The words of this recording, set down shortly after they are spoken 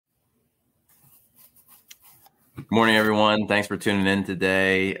Good morning, everyone. Thanks for tuning in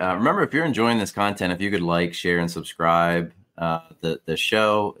today. Remember, if you're enjoying this content, if you could like, share, and subscribe, the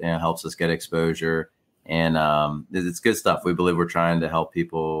show helps us get exposure, and it's good stuff. We believe we're trying to help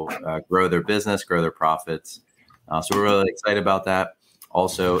people grow their business, grow their profits. So we're really excited about that.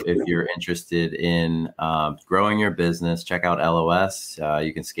 Also, if you're interested in growing your business, check out LOS.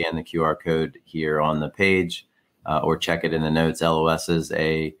 You can scan the QR code here on the page or check it in the notes. LOS is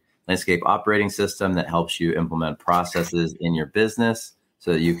a landscape operating system that helps you implement processes in your business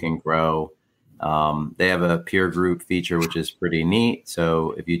so that you can grow. They have a peer group feature, which is pretty neat.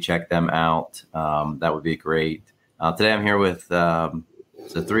 So if you check them out, that would be great. Today I'm here with the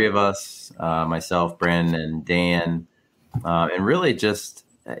three of us, myself, Brandon, and Dan, and really just,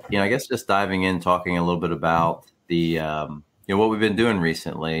 I guess just diving in, talking a little bit about the, what we've been doing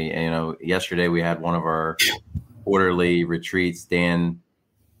recently. And, yesterday we had one of our quarterly retreats. Dan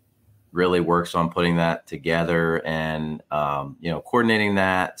really works on putting that together and, coordinating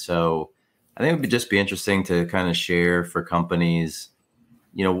that. So I think it would just be interesting to kind of share for companies,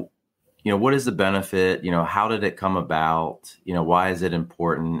 what is the benefit, how did it come about? Why is it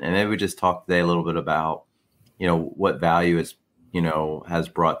important? And maybe we just talk today a little bit about, what value it's, has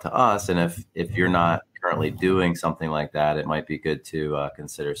brought to us. And if you're not currently doing something like that, it might be good to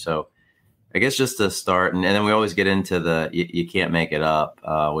consider. So I guess just to start, and then we always get into the you can't make it up,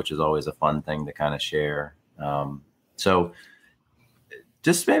 which is always a fun thing to kind of share. So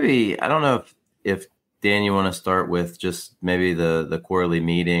just maybe, I don't know if Dan, you want to start with just maybe the quarterly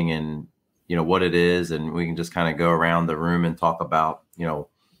meeting and, what it is, and we can just kind of go around the room and talk about,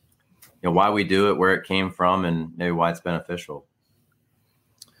 why we do it, where it came from, and maybe why it's beneficial.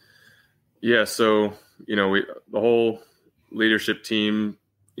 Yeah. So, the whole leadership team,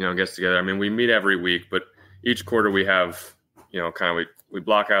 gets together. I mean, we meet every week, but each quarter we have, we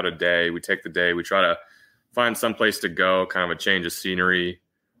block out a day, we take the day, we try to find some place to go, kind of a change of scenery,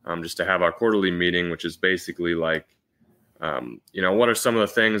 just to have our quarterly meeting, which is basically like, what are some of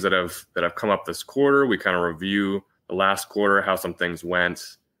the things that have come up this quarter? We kind of review the last quarter, how some things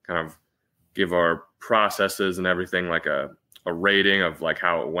went, kind of give our processes and everything like a rating of like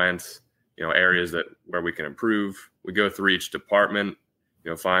how it went, areas where we can improve. We go through each department,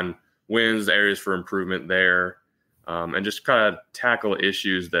 find wins, areas for improvement there, and just kind of tackle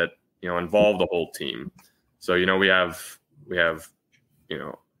issues that, involve the whole team. So, we have,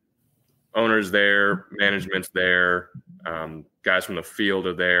 owners there, management's there, guys from the field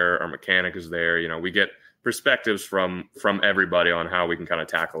are there, our mechanic is there. We get perspectives from everybody on how we can kind of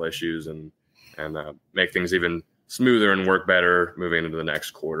tackle issues and make things even smoother and work better moving into the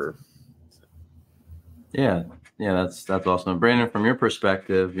next quarter. Yeah, that's awesome. Brandon, from your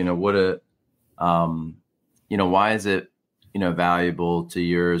perspective, why is it, valuable to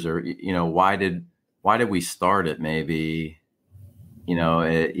yours, or, why did we start it? Maybe,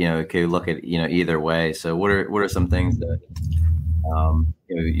 it could look at, either way. So what are some things that,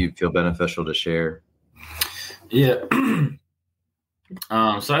 you feel beneficial to share? Yeah.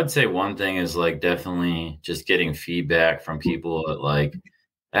 So I'd say one thing is like definitely just getting feedback from people at like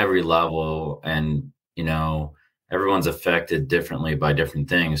every level, and everyone's affected differently by different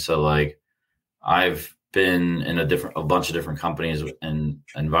things. So like I've been in a bunch of different companies and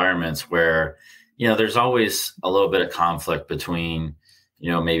environments where, there's always a little bit of conflict between,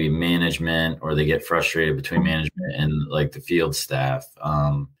 maybe management, or they get frustrated between management and like the field staff,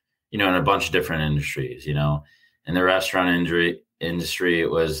 in a bunch of different industries. In the restaurant industry, it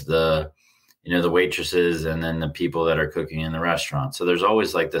was the waitresses and then the people that are cooking in the restaurant. So there's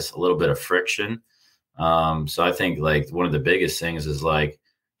always like this a little bit of friction. So I think like one of the biggest things is like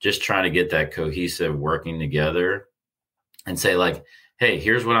just trying to get that cohesive working together and say like, hey,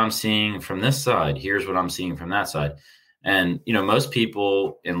 here's what I'm seeing from this side. Here's what I'm seeing from that side. And, most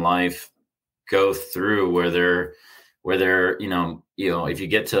people in life go through where they're, if you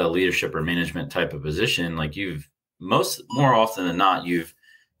get to a leadership or management type of position, like more often than not, you've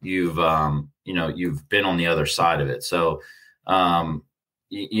been on the other side of it. So,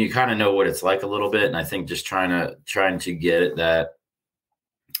 you kind of know what it's like a little bit. And I think just trying to get that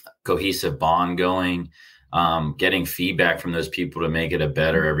cohesive bond going, getting feedback from those people to make it a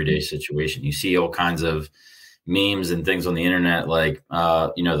better everyday situation. You see all kinds of memes and things on the internet, like,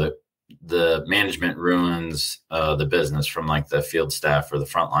 the management ruins the business from like the field staff or the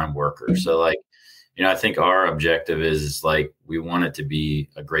frontline workers. So like, I think our objective is like, we want it to be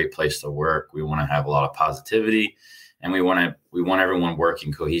a great place to work. We want to have a lot of positivity, and we want everyone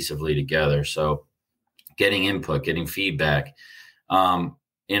working cohesively together. So getting input, getting feedback, and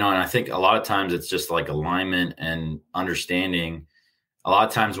I think a lot of times it's just like alignment and understanding a lot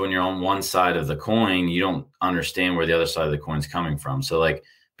of times when you're on one side of the coin, you don't understand where the other side of the coin's coming from. So like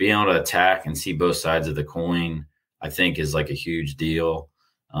being able to attack and see both sides of the coin, I think is like a huge deal.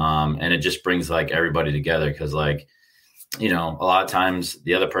 And it just brings like everybody together because like, a lot of times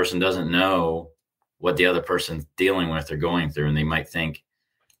the other person doesn't know what the other person's dealing with or going through. And they might think,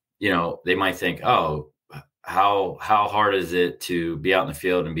 oh, how hard is it to be out in the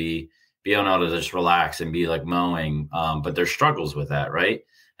field and be able to just relax and be like mowing. But there's struggles with that. Right.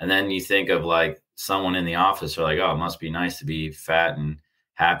 And then you think of like someone in the office are like, oh, it must be nice to be fat and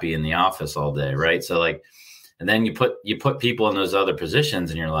happy in the office all day. Right. So like, and then you put people in those other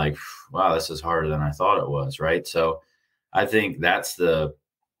positions and you're like, wow, this is harder than I thought it was. Right. So I think that's the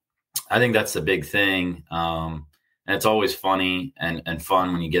big thing. And it's always funny and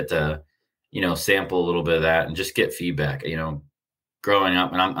fun when you get to, sample a little bit of that and just get feedback, growing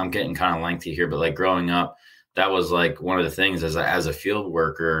up, and I'm getting kind of lengthy here, but like growing up, that was like one of the things as a field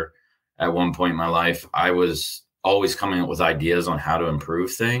worker at one point in my life, I was always coming up with ideas on how to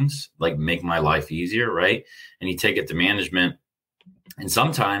improve things, like make my life easier. Right. And you take it to management. And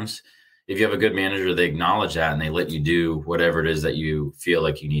sometimes if you have a good manager, they acknowledge that and they let you do whatever it is that you feel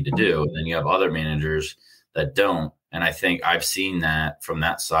like you need to do. And then you have other managers that don't. And I think I've seen that from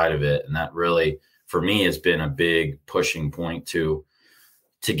that side of it. And that really, for me, has been a big pushing point to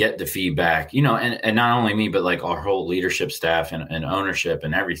get the feedback, and not only me, but like our whole leadership staff and ownership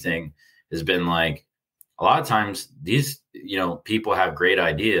and everything has been like, a lot of times these, people have great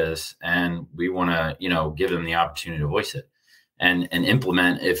ideas and we want to, give them the opportunity to voice it and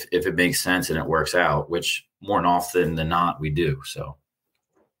implement if it makes sense and it works out, which more than often than not we do. So.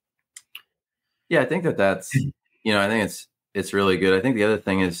 Yeah, I think that's, I think it's really good. I think the other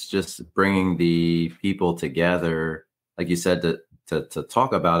thing is just bringing the people together, like you said, to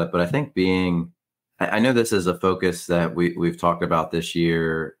talk about it. But I think I know this is a focus that we've talked about this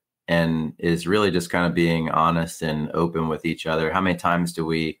year and is really just kind of being honest and open with each other. How many times do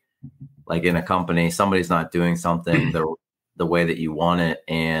we, like in a company, somebody's not doing something the way that you want it,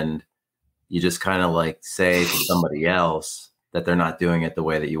 and you just kind of like say to somebody else that they're not doing it the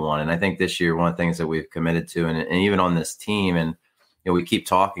way that you want. And I think this year, one of the things that we've committed to, and even on this team, and we keep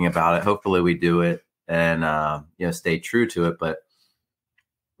talking about it, hopefully we do it and stay true to it, but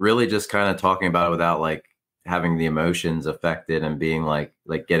really just kind of talking about it without like having the emotions affected and being like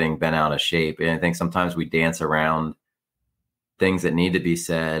getting bent out of shape. And I think sometimes we dance around things that need to be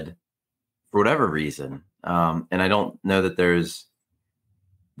said for whatever reason. And I don't know that there's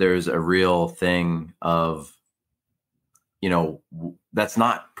a real thing of, that's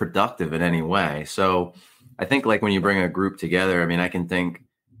not productive in any way. So I think like when you bring a group together, I mean, I can think,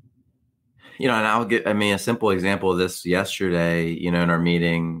 and I'll get, a simple example of this yesterday, in our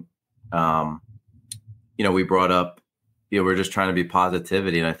meeting, we brought up, we're just trying to be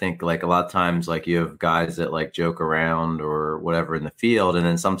positivity. And I think like a lot of times, like you have guys that like joke around or whatever in the field. And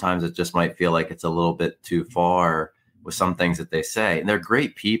then sometimes it just might feel like it's a little bit too far with some things that they say. And they're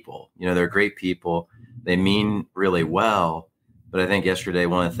great people, they're great people. They mean really well. But I think yesterday,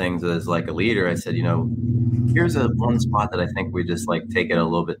 one of the things as like a leader, I said, here's one spot that I think we just like take it a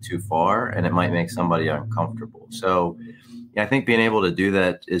little bit too far and it might make somebody uncomfortable. So I think being able to do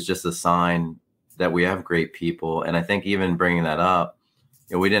that is just a sign that we have great people. And I think even bringing that up,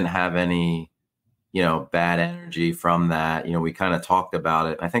 we didn't have any, bad energy from that. We kind of talked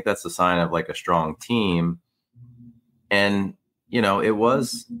about it. I think that's a sign of like a strong team. And, it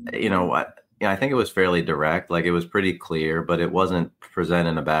was, I think it was fairly direct, like it was pretty clear, but it wasn't presented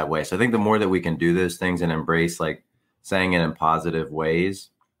in a bad way. So I think the more that we can do those things and embrace like saying it in positive ways,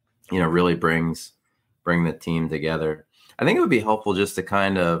 really bring the team together. I think it would be helpful just to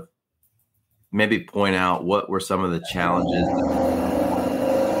kind of maybe point out what were some of the challenges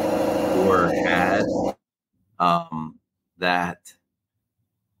that were had that,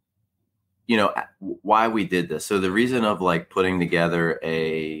 why we did this. So the reason of like putting together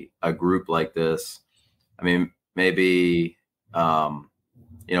a group like this, maybe,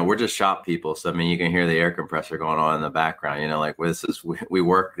 we're just shop people. So, you can hear the air compressor going on in the background, like we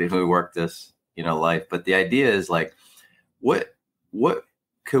work this, life. But the idea is like, what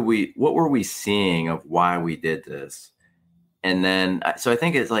were we seeing of why we did this? And then, so I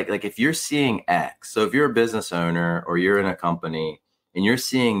think it's like if you're seeing X, so if you're a business owner or you're in a company and you're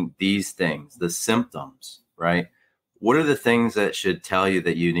seeing these things, the symptoms, right? What are the things that should tell you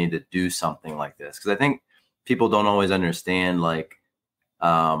that you need to do something like this? Because I think people don't always understand like,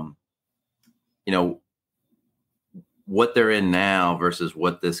 what they're in now versus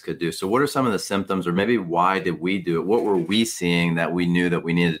what this could do. So what are some of the symptoms, or maybe why did we do it? What were we seeing that we knew that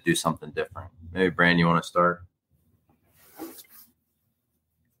we needed to do something different? Maybe Brand, you want to start?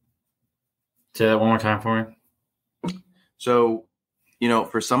 Say that one more time for me. So,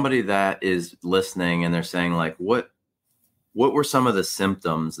 for somebody that is listening and they're saying like, what were some of the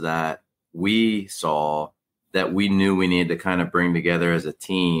symptoms that we saw that we knew we needed to kind of bring together as a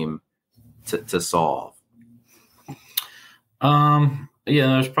team to solve?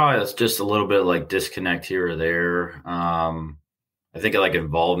 There's probably just a little bit like disconnect here or there. I think like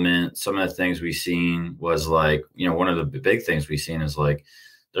involvement, some of the things we've seen was like, one of the big things we've seen is like,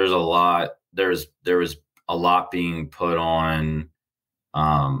 there was a lot being put on,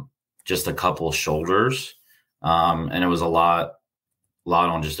 just a couple shoulders. And it was a lot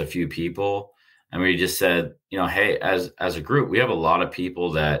on just a few people. And we just said, hey, as a group, we have a lot of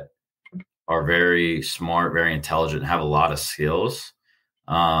people that are very smart, very intelligent, have a lot of skills,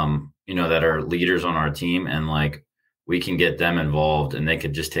 that are leaders on our team. And like, we can get them involved and they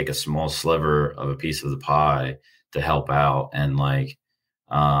could just take a small sliver of a piece of the pie to help out. And like,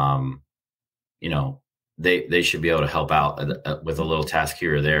 they should be able to help out with a little task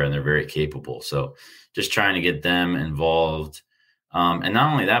here or there, and they're very capable. So just trying to get them involved. And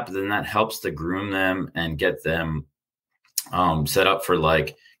not only that, but then that helps to groom them and get them set up for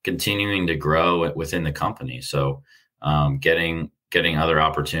like continuing to grow within the company. So getting other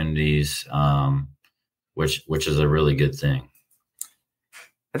opportunities, which is a really good thing.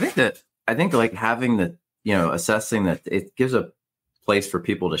 I think like having the, assessing that it gives a place for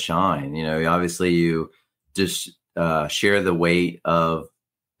people to shine. Obviously you just share the weight of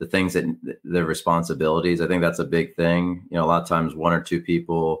the things that the responsibilities. I think that's a big thing. A lot of times one or two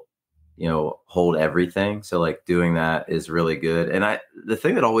people, hold everything. So like doing that is really good. And the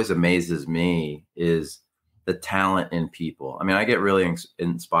thing that always amazes me is the talent in people. I mean, I get really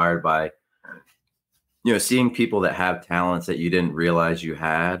inspired by, seeing people that have talents that you didn't realize you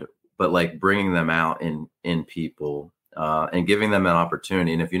had, but like bringing them out in people and giving them an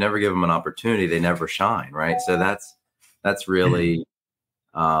opportunity. And if you never give them an opportunity, they never shine. Right. So that's really,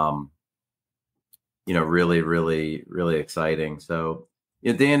 really, really, really exciting. So,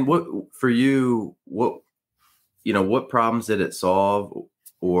 Dan, what for you, what problems did it solve,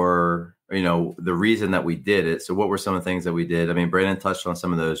 or, the reason that we did it? So what were some of the things that we did? I mean, Brandon touched on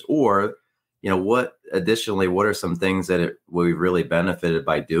some of those, or, what are some things that we really benefited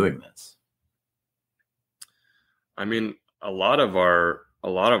by doing this? I mean, a lot of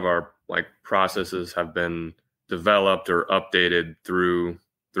our like processes have been developed or updated through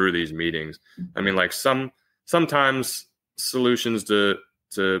these meetings. I mean, like sometimes solutions to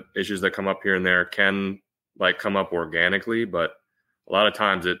issues that come up here and there can like come up organically, but a lot of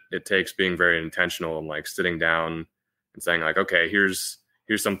times it takes being very intentional and like sitting down and saying like, okay, here's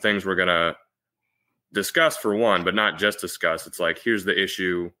some things we're gonna discuss for one, but not just discuss. It's like, here's the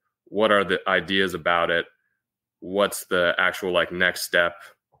issue. What are the ideas about it? What's the actual like next step?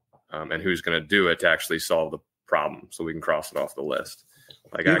 And who's going to do it to actually solve the problem so we can cross it off the list.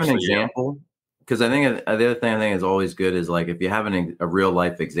 Like, give an example. Because I think the other thing I think is always good is like, if you have a real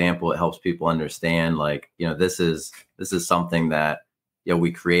life example, it helps people understand like, this is something that,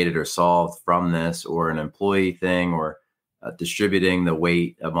 we created or solved from this, or an employee thing, or distributing the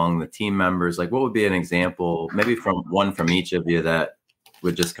weight among the team members. Like, what would be an example, maybe from each of you, that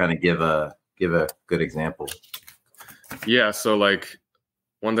would just kind of give a good example? Yeah. So like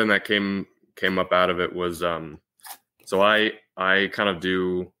one thing that came up out of it was, so I kind of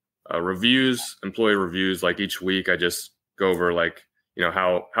do employee reviews. Like each week I just go over like,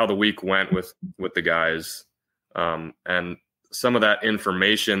 how the week went with the guys. And some of that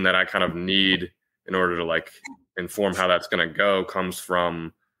information that I kind of need in order to like inform how that's going to go comes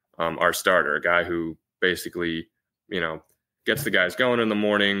from our starter, a guy who basically, gets the guys going in the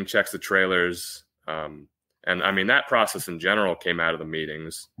morning, checks the trailers. And I mean, that process in general came out of the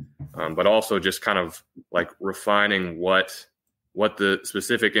meetings, but also just kind of like refining what the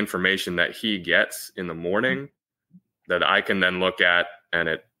specific information that he gets in the morning that I can then look at, and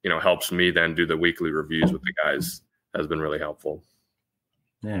it, helps me then do the weekly reviews with the guys, has been really helpful.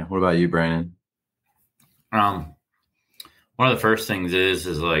 Yeah. What about you, Brandon? One of the first things is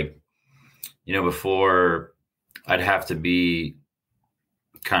like, before I'd have to be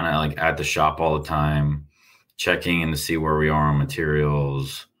kind of like at the shop all the time, checking in to see where we are on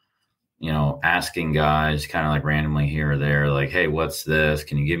materials, asking guys kind of like randomly here or there, like, hey, what's this?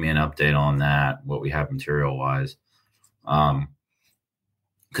 Can you give me an update on that? What we have material wise?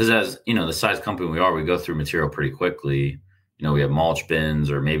 Because as the size company we are, we go through material pretty quickly. We have mulch bins,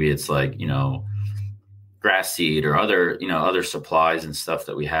 or maybe it's like, grass seed or other supplies and stuff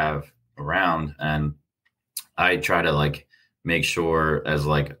that we have around. And I try to like make sure, as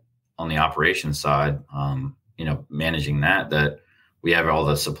like on the operations side, managing that we have all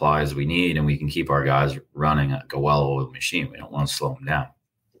the supplies we need and we can keep our guys running a well-oiled machine. We don't want to slow them down.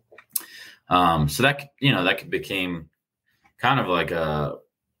 So that, that became kind of like a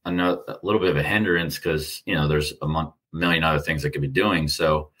little bit of a hindrance because, there's a million other things that could be doing.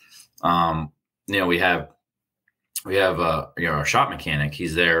 So, we have our shop mechanic.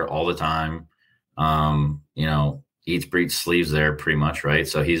 He's there all the time. Eats, breathes, sleeps there pretty much. Right.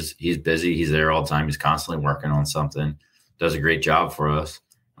 So he's busy. He's there all the time. He's constantly working on something, does a great job for us.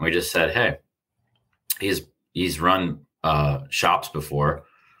 And we just said, hey, he's run shops before.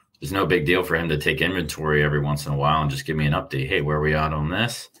 There's no big deal for him to take inventory every once in a while and just give me an update. Hey, where are we at on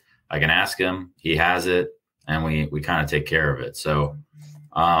this? I can ask him. He has it, and we kind of take care of it. So,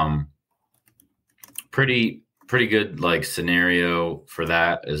 pretty good like scenario for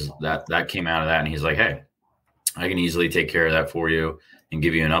that is that came out of that, and he's like, hey, I can easily take care of that for you and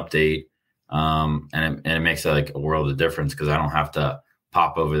give you an update. And it makes like a world of difference because I don't have to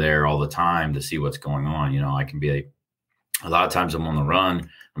pop over there all the time to see what's going on. I can be a lot of times I'm on the run.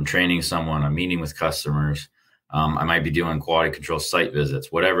 I'm training someone, I'm meeting with customers. I might be doing quality control site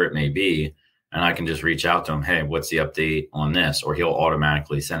visits, whatever it may be. And I can just reach out to him. Hey, what's the update on this? Or he'll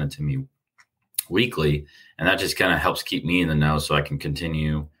automatically send it to me weekly. And that just kind of helps keep me in the know so I can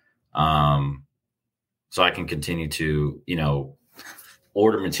continue. To,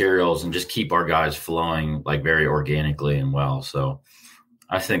 order materials and just keep our guys flowing like very organically and well. So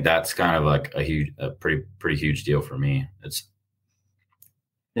I think that's kind of like a pretty huge deal for me.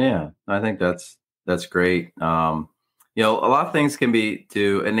 I think that's great. A lot of things can be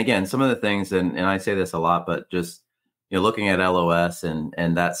too, and again, some of the things, and I say this a lot, but just, looking at LOS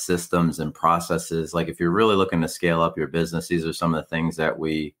and that systems and processes, like if you're really looking to scale up your business, these are some of the things that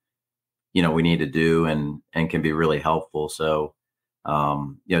we need to do and can be really helpful. So,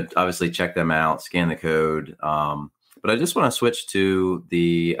 obviously check them out, scan the code. But I just want to switch to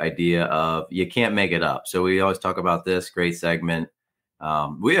the idea of you can't make it up. So we always talk about this great segment.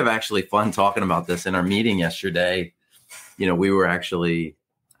 We have actually fun talking about this in our meeting yesterday. We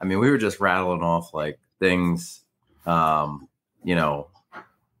were just rattling off like things, all the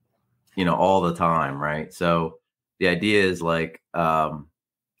time. Right. So the idea is like,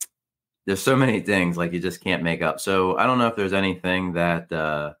 there's so many things like you just can't make up. So I don't know if there's anything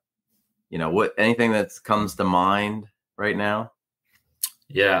that, anything that comes to mind right now.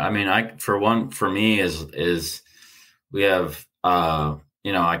 Yeah. I mean, for me is we have, I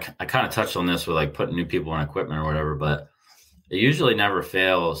kind of touched on this with like putting new people in equipment or whatever, but it usually never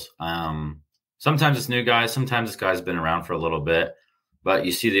fails. Sometimes it's new guys, sometimes this guy's been around for a little bit, but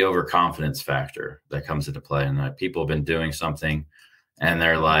you see the overconfidence factor that comes into play, and that people have been doing something and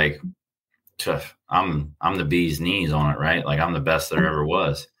they're like, I'm the bee's knees on it, right? Like I'm the best there ever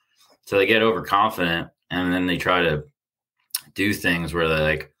was. So they get overconfident and then they try to do things where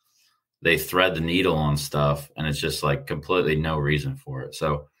they thread the needle on stuff, and it's just like completely no reason for it.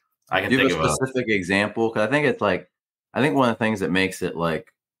 So I can think of a specific example, because I think it's like, I think one of the things that makes it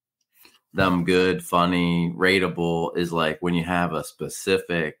like them good, funny, rateable is like when you have a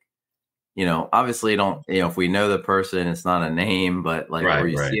specific, obviously don't, if we know the person, it's not a name, but like, or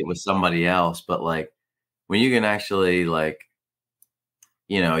you see it with somebody else, but like when you can actually like,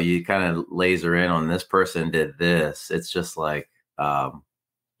 you kind of laser in on this person did this. It's just like, I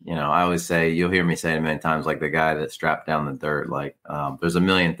always say, you'll hear me say it many times, like the guy that strapped down the dirt, like there's a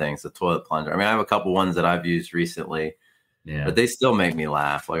million things, the toilet plunger. I mean, I have a couple ones that I've used recently, but they still make me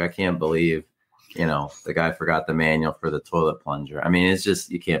laugh. Like I can't believe, the guy forgot the manual for the toilet plunger. I mean, it's just,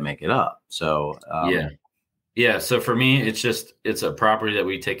 you can't make it up. So, yeah. So for me, it's a property that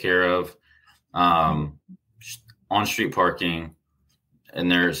we take care of, on street parking. And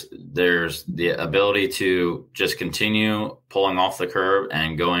there's the ability to just continue pulling off the curb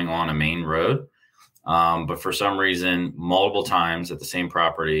and going on a main road. But for some reason, multiple times at the same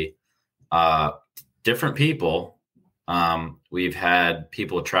property, different people, we've had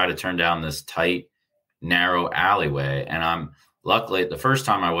people try to turn down this tight, narrow alleyway. And I'm luckily, the first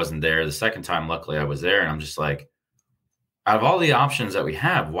time I wasn't there, the second time, luckily I was there. And I'm just like, out of all the options that we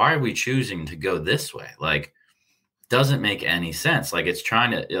have, why are we choosing to go this way? Like, doesn't make any sense. Like it's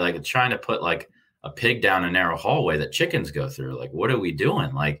trying to put like a pig down a narrow hallway that chickens go through. Like, what are we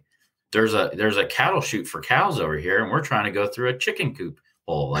doing? Like there's a cattle chute for cows over here and we're trying to go through a chicken coop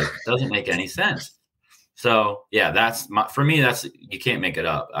hole. Like it doesn't make any sense. So yeah, for me, you can't make it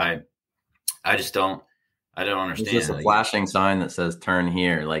up. I don't understand. It's just a flashing sign that says turn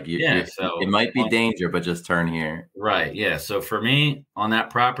here. Like so it might be danger, but just turn here. Right. Yeah. So for me on that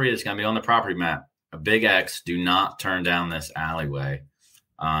property, it's going to be on the property map. A big X, do not turn down this alleyway.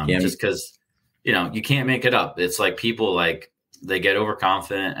 Just because, you can't make it up. It's like people like they get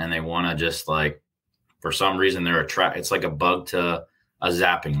overconfident and they want to just like, for some reason they're it's like a bug to a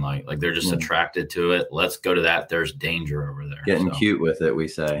zapping light. Like they're just attracted to it. Let's go to that. There's danger over there. Getting cute with it, we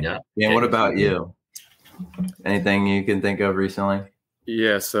say. Yeah. And what about you? Anything you can think of recently?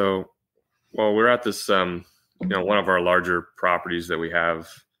 Yeah. So, well, we're at this, one of our larger properties that we have.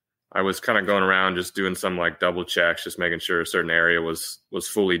 I was kind of going around just doing some like double checks, just making sure a certain area was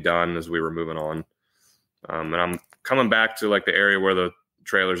fully done as we were moving on. And I'm coming back to like the area where the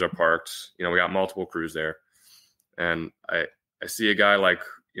trailers are parked. We got multiple crews there, and I see a guy like,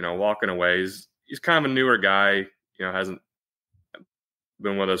 walking away. He's kind of a newer guy, hasn't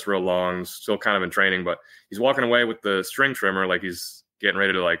been with us real long, still kind of in training, but he's walking away with the string trimmer, like he's getting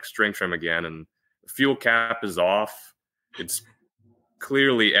ready to like string trim again. And the fuel cap is off. It's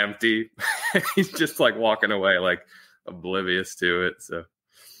clearly empty. He's just like walking away, like oblivious to it. So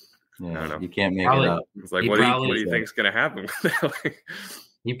yeah, I don't know. You can't make it up. It's like, what do you think's going to happen with that? Like,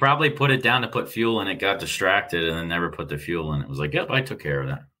 he probably put it down to put fuel in it, got distracted, and then never put the fuel in it. It was like, yep, I took care of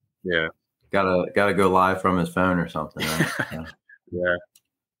that. Yeah. Gotta go live from his phone or something. Right? Yeah.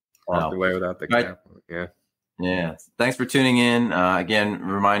 Walked away without the cap. Yeah. Yeah. Thanks for tuning in. Again,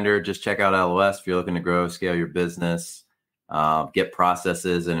 reminder, just check out LOS if you're looking to grow, scale your business, get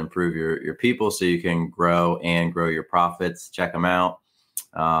processes and improve your people so you can grow your profits. Check them out.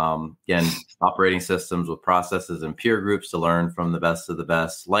 Again, operating systems with processes and peer groups to learn from the best of the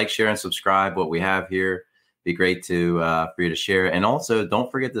best. Like, share, and subscribe what we have here. Be great for you to share. And also,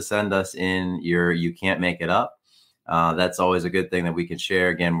 don't forget to send us in your You Can't Make It Up. That's always a good thing that we can share.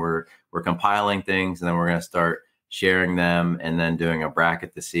 Again, we're compiling things, and then we're going to start sharing them and then doing a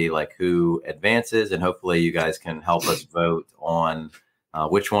bracket to see like who advances. And hopefully you guys can help us vote on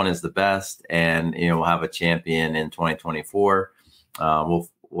which one is the best. And, we'll have a champion in 2024.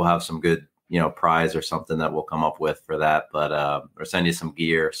 We'll have some good, prize or something that we'll come up with for that, but, or send you some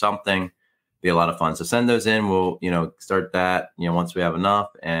gear, something. Be a lot of fun. So send those in. We'll, start that, once we have enough,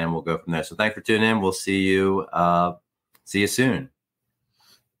 and we'll go from there. So thanks for tuning in. We'll see you soon.